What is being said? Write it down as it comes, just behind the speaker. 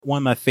One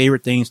of my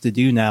favorite things to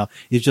do now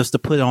is just to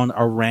put on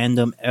a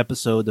random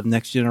episode of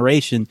Next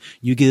Generation.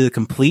 You get a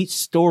complete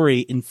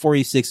story in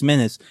 46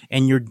 minutes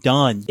and you're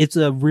done. It's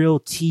a real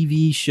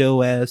TV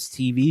show as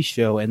TV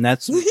show. And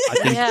that's, I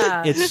think,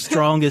 its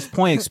strongest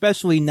point,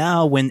 especially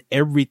now when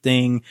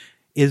everything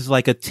is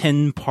like a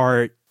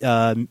 10-part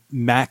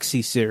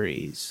maxi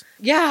series.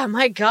 Yeah,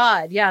 my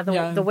God. Yeah,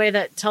 the way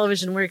that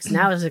television works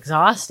now is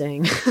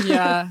exhausting.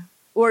 Yeah.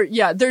 Or,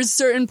 there's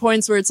certain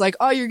points where it's like,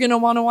 oh, you're going to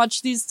want to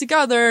watch these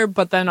together.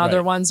 But then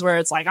other ones where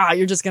it's like, oh,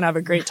 you're just going to have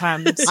a great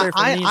time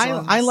surfing these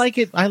ones. I like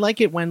it. I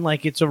like it when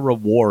like it's a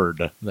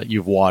reward that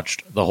you've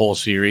watched the whole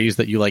series,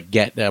 that you like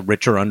get a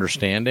richer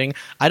understanding.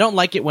 I don't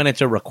like it when it's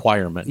a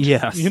requirement.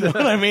 Yes. You know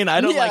what I mean? I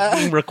don't like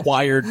being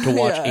required to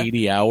watch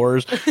 80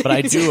 hours. But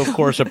I do, of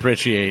course,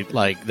 appreciate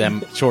like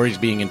them stories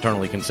being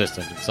internally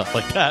consistent and stuff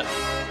like that.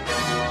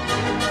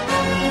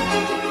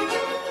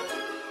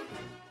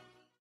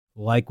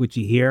 Like what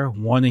you hear?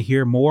 Want to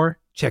hear more?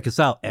 Check us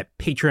out at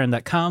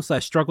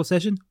patreon.com/struggle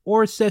session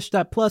or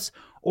sesh.plus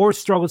or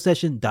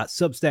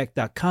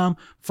strugglesession.substack.com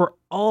for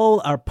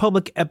all our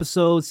public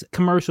episodes,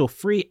 commercial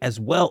free, as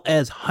well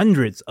as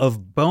hundreds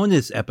of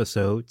bonus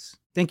episodes.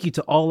 Thank you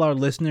to all our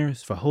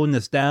listeners for holding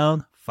us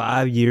down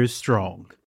 5 years strong.